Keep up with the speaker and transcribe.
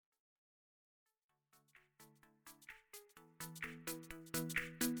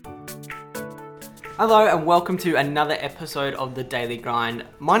Hello and welcome to another episode of The Daily Grind.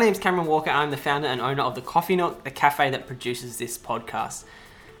 My name's Cameron Walker. I'm the founder and owner of the Coffee Nook, the cafe that produces this podcast.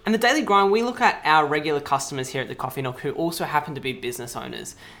 And The Daily Grind, we look at our regular customers here at the Coffee Nook who also happen to be business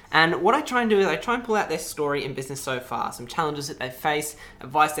owners. And what I try and do is I try and pull out their story in business so far, some challenges that they face,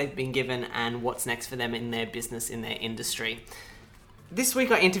 advice they've been given, and what's next for them in their business, in their industry. This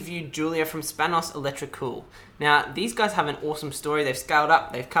week I interviewed Julia from Spanos Electrical. Now, these guys have an awesome story. They've scaled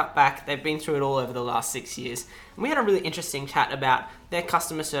up, they've cut back, they've been through it all over the last 6 years. And we had a really interesting chat about their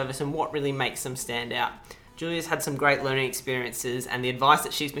customer service and what really makes them stand out. Julia's had some great learning experiences and the advice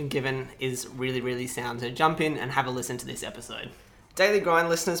that she's been given is really, really sound. So jump in and have a listen to this episode. Daily Grind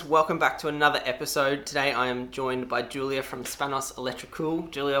listeners, welcome back to another episode. Today I am joined by Julia from Spanos Electrical.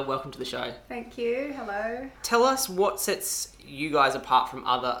 Julia, welcome to the show. Thank you. Hello. Tell us what sets you guys apart from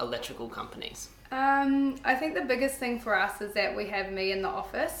other electrical companies. I think the biggest thing for us is that we have me in the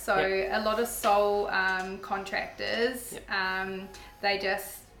office. So a lot of sole contractors,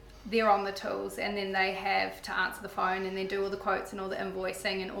 they're on the tools and then they have to answer the phone and then do all the quotes and all the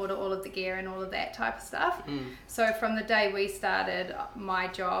invoicing and order all of the gear and all of that type of stuff. So from the day we started my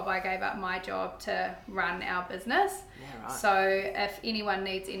job, I gave up my job to run our business. Yeah, right. So if anyone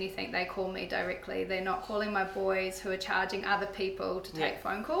needs anything, they call me directly. They're not calling my boys who are charging other people to take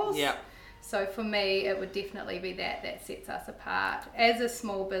phone calls. Yeah. So for me, it would definitely be that sets us apart as a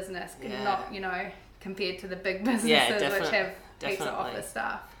small business, not, compared to the big businesses which have heaps of office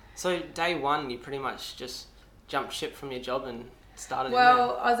staff. So day one, you pretty much just jumped ship from your job and started.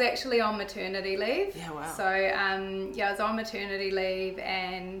 Well, I was actually on maternity leave. Yeah, wow. So I was on maternity leave,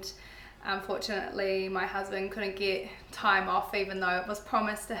 and unfortunately, my husband couldn't get time off, even though it was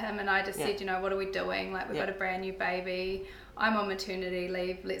promised to him. And I just said, what are we doing? Like, we've got a brand new baby. I'm on maternity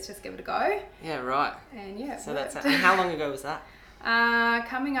leave. Let's just give it a go. Yeah, right. And so that's it. And how long ago was that?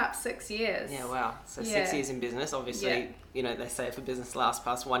 Coming up 6 years. Yeah, wow. So 6 years in business. Obviously, they say if a business lasts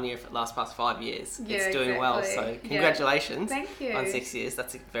past 1 year, if it lasts past 5 years, it's doing well. So congratulations Thank you. on 6 years.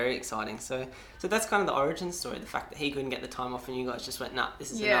 That's very exciting. So that's kind of the origin story, the fact that he couldn't get the time off and you guys just went, nah,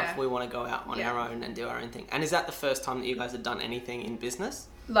 this is enough. We want to go out on our own and do our own thing. And is that the first time that you guys have done anything in business?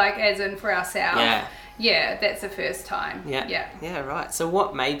 Like as in for ourselves? Yeah. Yeah, that's the first time. Yeah, right. So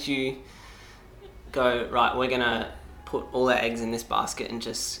what made you go, right, we're going to put all our eggs in this basket and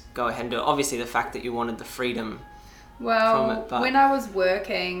just go ahead and do it? Obviously the fact that you wanted the freedom from it, but... when I was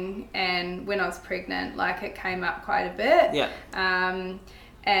working and when I was pregnant, like it came up quite a bit. Yeah.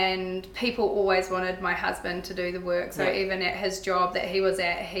 And people always wanted my husband to do the work. So even at his job that he was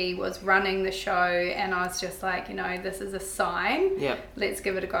at, he was running the show, and I was just like, this is a sign. Yeah. Let's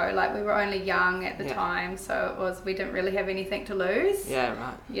give it a go. Like, we were only young at the time, so we didn't really have anything to lose. Yeah,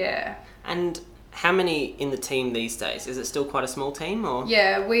 right. Yeah. And how many in the team these days? Is it still quite a small team, or?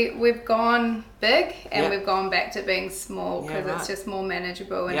 Yeah, we've gone big and we've gone back to being small because it's just more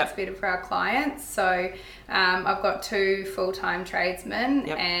manageable and it's better for our clients. So I've got 2 full-time tradesmen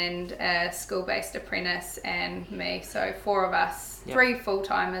and a school-based apprentice and me. So 4 of us, 3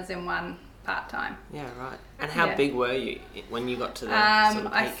 full-timers and 1 part-time. Yeah, right. And how big were you when you got to the sort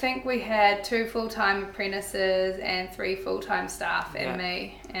of peak? I think we had 2 full-time apprentices and 3 full-time staff and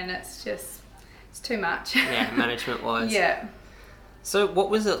me, and it's too much. Yeah, management-wise. Yeah. So what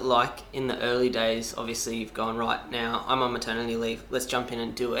was it like in the early days? Obviously, you've gone, right, now I'm on maternity leave, let's jump in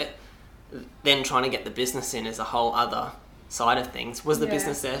and do it. Then trying to get the business in is a whole other side of things. Was the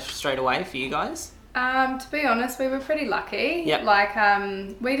business there straight away for you guys? To be honest, we were pretty lucky. Yep. Like,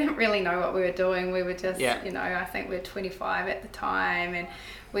 we didn't really know what we were doing. We were just, I think we were 25 at the time, and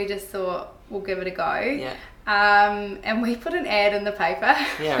we just thought, we'll give it a go. Yeah. And we put an ad in the paper,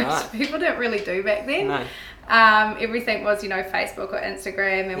 which people didn't really do back then. No. Everything was, Facebook or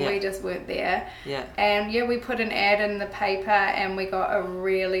Instagram, and we just weren't there. Yeah. And we put an ad in the paper, and we got a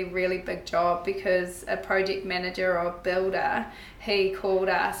really, really big job because a project manager or builder, he called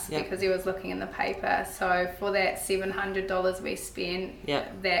us because he was looking in the paper. So for that $700 we spent,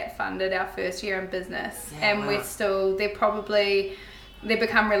 that funded our first year in business. Yeah, and we're still, they've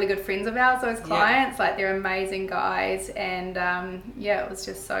become really good friends of ours, those clients. Like, they're amazing guys, and it was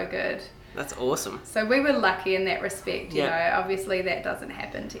just so good. That's awesome. So we were lucky in that respect. Obviously that doesn't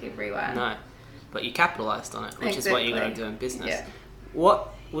happen to everyone. No, but you capitalised on it, which is what you got to do in business. Yeah.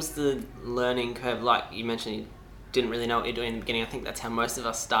 What was the learning curve like? You mentioned you didn't really know what you're doing in the beginning. I think that's how most of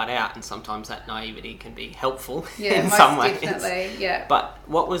us start out, and sometimes that naivety can be helpful in some ways. Definitely, yeah. But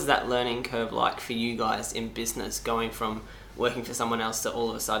what was that learning curve like for you guys in business, going from working for someone else to all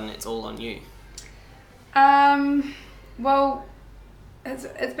of a sudden it's all on you? Well,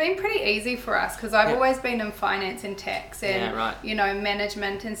 It's been pretty easy for us because I've always been in finance and tax and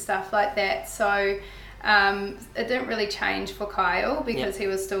management and stuff like that. So it didn't really change for Kyle because he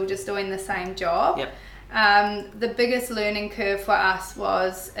was still just doing the same job. The biggest learning curve for us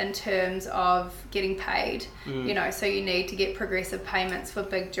was in terms of getting paid. So you need to get progressive payments for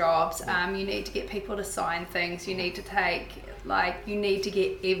big jobs. You need to get people to sign things. You need to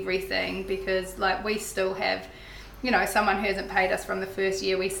get everything because we still have someone who hasn't paid us from the first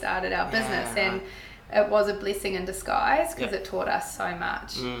year we started our business, and it was a blessing in disguise because it taught us so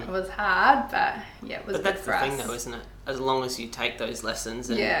much. It was hard, but it was good for us. But that's the thing though, isn't it? As long as you take those lessons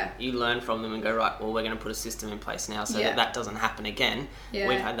and you learn from them and go, right, well, we're going to put a system in place now so that doesn't happen again.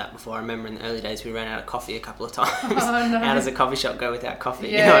 We've had that before. I remember in the early days we ran out of coffee a couple of times. How does a coffee shop go without coffee?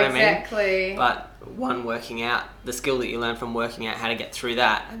 You know what I mean? Exactly. But working out the skill that you learn from working out how to get through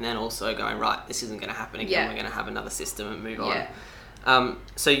that, and then also going, right, this isn't going to happen again. We're going to have another system and move on.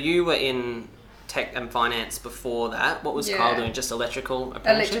 So you were in tech and finance before that. What was Kyle doing? Just electrical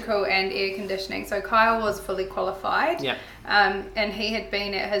apprenticeship? Electrical and air conditioning. So Kyle was fully qualified. And he had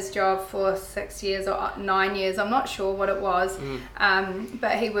been at his job for 6 years or 9 years. I'm not sure what it was.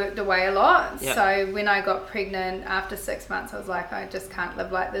 But he worked away a lot. So when I got pregnant after 6 months, I was like, I just can't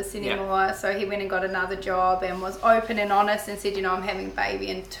live like this anymore. So he went and got another job and was open and honest and said, I'm having a baby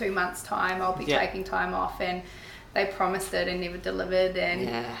in 2 months' time. I'll be taking time off. And they promised it and never delivered.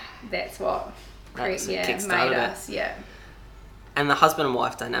 And that's what made us. And the husband and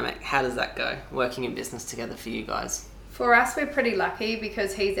wife dynamic, how does that go? Working in business together for you guys? For us, we're pretty lucky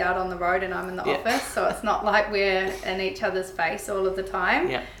because he's out on the road and I'm in the office, so it's not like we're in each other's face all of the time.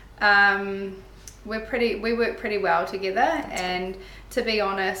 We work pretty well together. And to be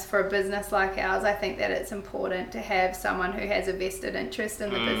honest, for a business like ours, I think that it's important to have someone who has a vested interest in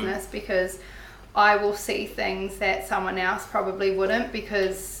the business, because I will see things that someone else probably wouldn't,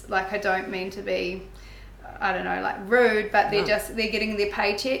 because I don't mean to be, I don't know, rude, but they're getting their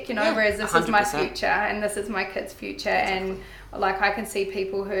paycheck, whereas this 100%. Is my future and this is my kids' future. Exactly. And I can see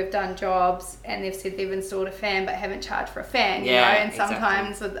people who have done jobs and they've said they've installed a fan but haven't charged for a fan, and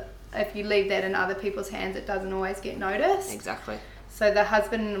sometimes if you leave that in other people's hands, it doesn't always get noticed. Exactly. So the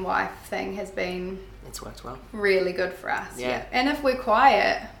husband and wife thing has been worked well. Really good for us. And if we're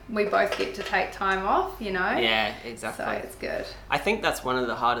quiet, we both get to take time off, Yeah, exactly. So it's good. I think that's one of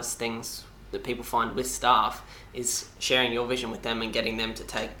the hardest things that people find with staff is sharing your vision with them and getting them to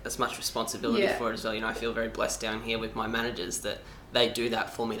take as much responsibility for it as well. I feel very blessed down here with my managers that they do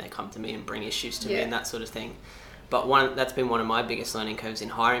that for me. They come to me and bring issues to me and that sort of thing. But that's been one of my biggest learning curves in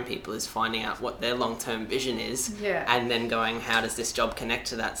hiring people, is finding out what their long-term vision is and then going, how does this job connect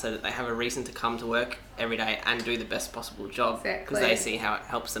to that, so that they have a reason to come to work every day and do the best possible job, because they see how it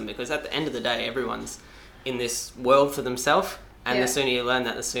helps them. Because at the end of the day, everyone's in this world for themselves, and the sooner you learn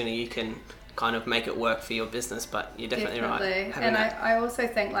that, the sooner you can kind of make it work for your business. But you're definitely right. And I also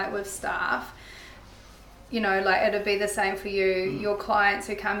think with staff, it'd be the same for you. Your clients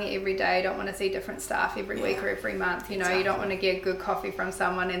who come here every day don't want to see different staff every week or every month. You don't want to get good coffee from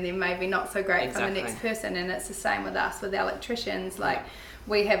someone and then maybe not so great from the next person. And it's the same with us, with electricians.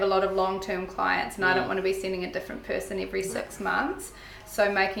 We have a lot of long-term clients, and I don't want to be sending a different person every 6 months.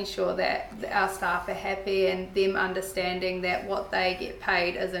 So making sure that our staff are happy and them understanding that what they get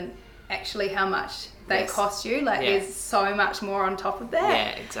paid isn't actually how much they cost you. There's so much more on top of that.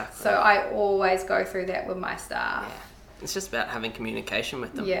 Yeah, exactly. So I always go through that with my staff. It's just about having communication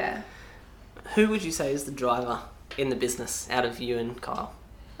with them. Yeah. Who would you say is the driver in the business out of you and Kyle?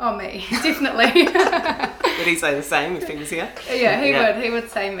 Oh, me, definitely. Would he say the same if he was here? Yeah, he would. He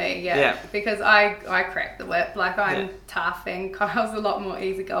would say me, because I crack the whip. I'm tough, and Kyle's a lot more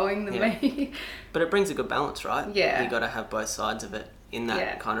easygoing than me. But it brings a good balance, right? Yeah. You got to have both sides of it in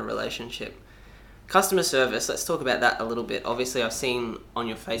that kind of relationship. Customer service, let's talk about that a little bit. Obviously, I've seen on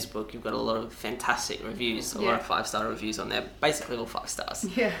your Facebook, you've got a lot of fantastic reviews, a lot of 5-star reviews on there, basically all 5 stars.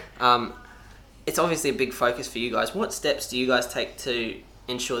 Yeah. It's obviously a big focus for you guys. What steps do you guys take to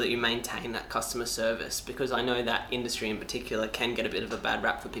ensure that you maintain that customer service? Because I know that industry in particular can get a bit of a bad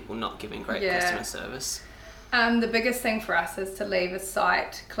rap for people not giving great customer service. The biggest thing for us is to leave a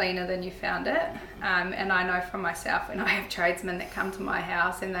site cleaner than you found it. And I know from myself, when I have tradesmen that come to my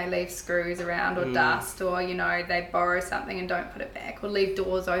house and they leave screws around or dust, or, they borrow something and don't put it back, or leave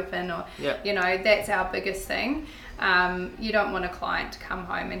doors open, or, that's our biggest thing. You don't want a client to come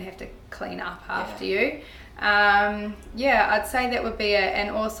home and have to clean up after you. I'd say that would be it. And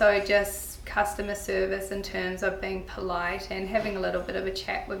also just customer service in terms of being polite and having a little bit of a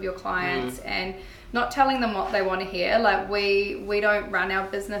chat with your clients and not telling them what they want to hear. Like we don't run our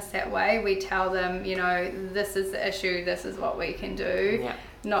business that way. We tell them, you know, this is the issue, this is what we can do,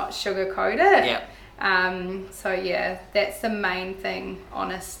 not sugarcoat it. So yeah, that's the main thing,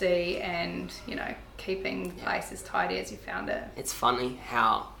 honesty and, you know, keeping the place as tidy as you found it. It's funny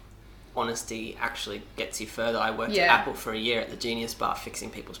how honesty actually gets you further. I worked at Apple for a year at the Genius Bar fixing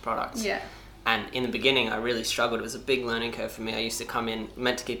people's products. And in the beginning, I really struggled. It was a big learning curve for me. I used to come in,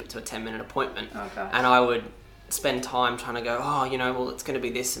 meant to keep it to a 10-minute appointment. And I would spend time trying to go, oh, you know, well, it's going to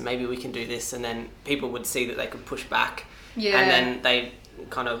be this and maybe we can do this. And then people would see that they could push back. And then they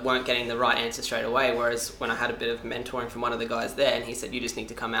kind of weren't getting the right answer straight away. Whereas when I had a bit of mentoring from one of the guys there and he said, you just need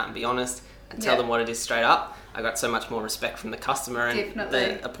to come out and be honest and tell them what it is straight up, I got so much more respect from the customer and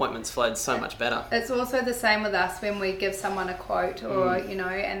the appointments flowed so much better. It's also the same with us when we give someone a quote or, you know,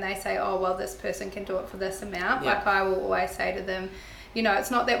 and they say, oh, well, this person can do it for this amount. Like I will always say to them, you know,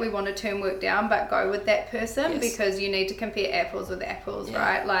 it's not that we want to turn work down, but go with that person because you need to compare apples with apples,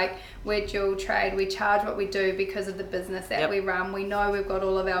 right? Like we're dual trade, we charge what we do because of the business that we run. We know we've got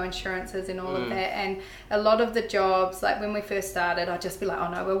all of our insurances and all of that. And a lot of the jobs, like when we first started, I'd just be like, oh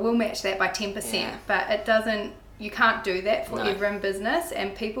no, well, we'll match that by 10%. But it doesn't, you can't do that forever in business,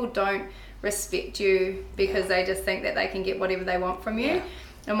 and people don't respect you because they just think that they can get whatever they want from you.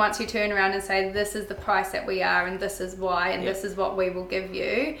 And once you turn around and say, this is the price that we are and this is why and this is what we will give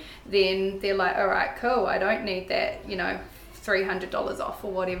you, then they're like, all right, cool, I don't need that, you know, $300 off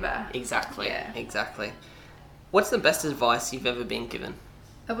or whatever. Exactly. What's the best advice you've ever been given?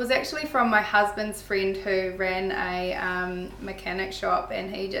 It was actually from my husband's friend who ran a mechanic shop,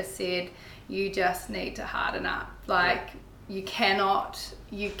 and he just said, you just need to harden up. Like you cannot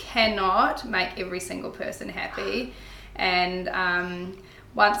make every single person happy. And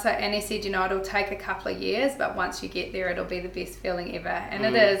and he said, you know, it'll take a couple of years, but once you get there, it'll be the best feeling ever. And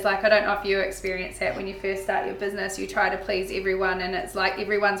it is, like, I don't know if you experience that when you first start your business, you try to please everyone and it's like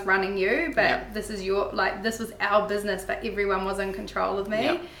everyone's running you, but this is this was our business, but everyone was in control of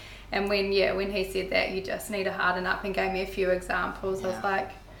me. And when he said that, you just need to harden up, and gave me a few examples, I was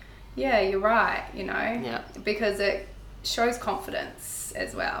like, yeah, you're right, you know, because it shows confidence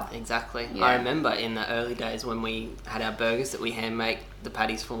as well. Exactly. I remember in the early days when we had our burgers that we hand make, the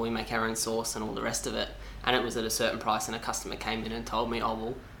patties for, we make our own sauce and all the rest of it, and it was at a certain price, and a customer came in and told me, oh,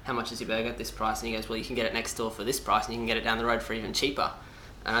 well, how much is your burger at this price? And he goes, well, you can get it next door for this price and you can get it down the road for even cheaper.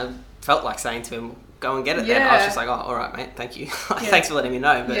 And I felt like saying to him, go and get it then. I was just like, oh, all right, mate, thank you. Thanks for letting me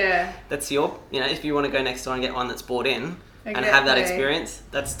know. But that's your, you know, if you want to go next door and get one that's bought in, and have that experience,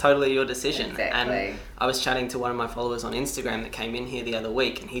 that's totally your decision. And I was chatting to one of my followers on Instagram that came in here the other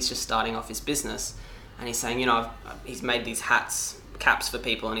week, and he's just starting off his business, and he's saying, you know, he's made these caps for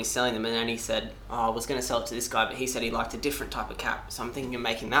people, and he's selling them, and then he said, oh, I was going to sell it to this guy, but he said he liked a different type of cap, so I'm thinking of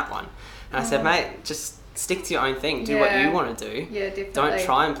making that one. And I said, mate, just stick to your own thing, do what you want to do. Definitely. Don't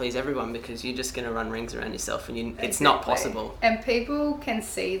try and please everyone, because you're just going to run rings around yourself, and it's not possible. And people can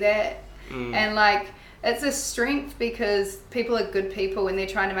see that, and like, it's a strength because people are good people when they're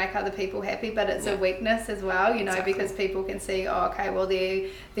trying to make other people happy, but it's a weakness as well, you know, because people can see, oh, okay, well,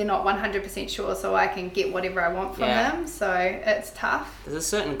 they're not 100% sure, so I can get whatever I want from them. So it's tough. There's a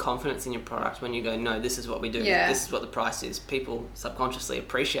certain confidence in your product when you go, no, this is what we do. This is what the price is. People subconsciously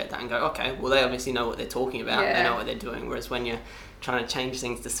appreciate that and go, okay, well, they obviously know what they're talking about. They know what they're doing. Whereas when you're trying to change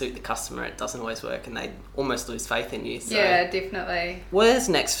things to suit the customer, it doesn't always work, and they almost lose faith in you. So Definitely. Where's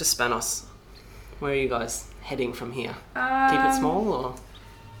next for Spanos? Where are you guys heading from here? Keep it small, or?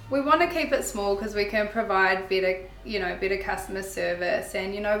 We want to keep it small because we can provide better customer service,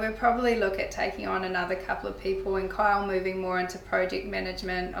 and, you know, we'll probably look at taking on another couple of people, and Kyle moving more into project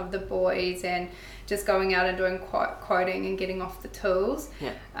management of the boys and just going out and doing quoting and getting off the tools.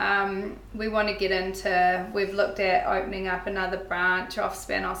 We want to get into, we've looked at opening up another branch off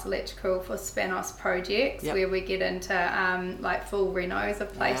Spanos Electrical for Spanos projects, where we get into like full renos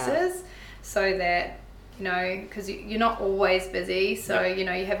of places. So that, you know, because you're not always busy, so you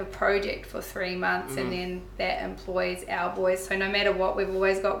know, you have a project for 3 months and then that employs our boys, so no matter what, we've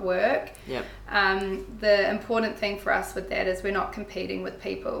always got work. The important thing for us with that is we're not competing with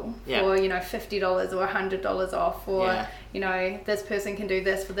people for, you know, $50 or $100 off, or you know, this person can do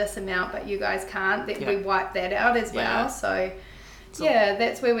this for this amount but you guys can't. We wipe that out as well. So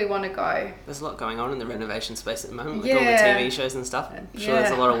that's where we want to go. There's a lot going on in the renovation space at the moment with all the TV shows and stuff. I'm sure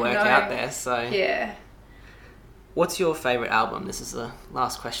there's a lot of work out there. So what's your favourite album? This is the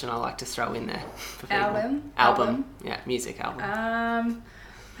last question I like to throw in there for people. Album? Yeah, music album.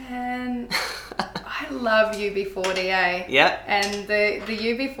 I And I love UB40, eh? Yeah. And the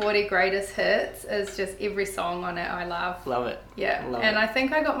UB40 greatest hits is just every song on it I love. Love it. Yeah. And I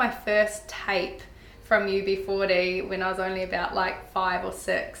think I got my first tape from UB40 when I was only about like 5 or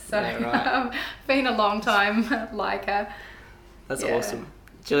 6. So been a long time liker. That's awesome.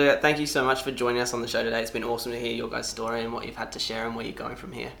 Julia, thank you so much for joining us on the show today. It's been awesome to hear your guys' story and what you've had to share and where you're going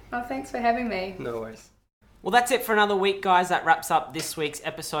from here. Oh, thanks for having me. No worries. Well, that's it for another week, guys. That wraps up this week's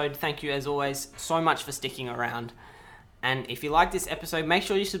episode. Thank you, as always, so much for sticking around. And if you like this episode, make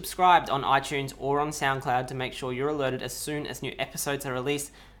sure you subscribed on iTunes or on SoundCloud to make sure you're alerted as soon as new episodes are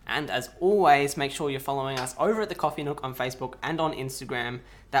released. And as always, make sure you're following us over at the Coffee Nook on Facebook and on Instagram.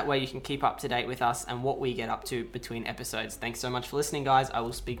 That way you can keep up to date with us and what we get up to between episodes. Thanks so much for listening, guys. I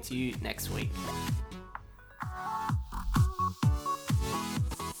will speak to you next week.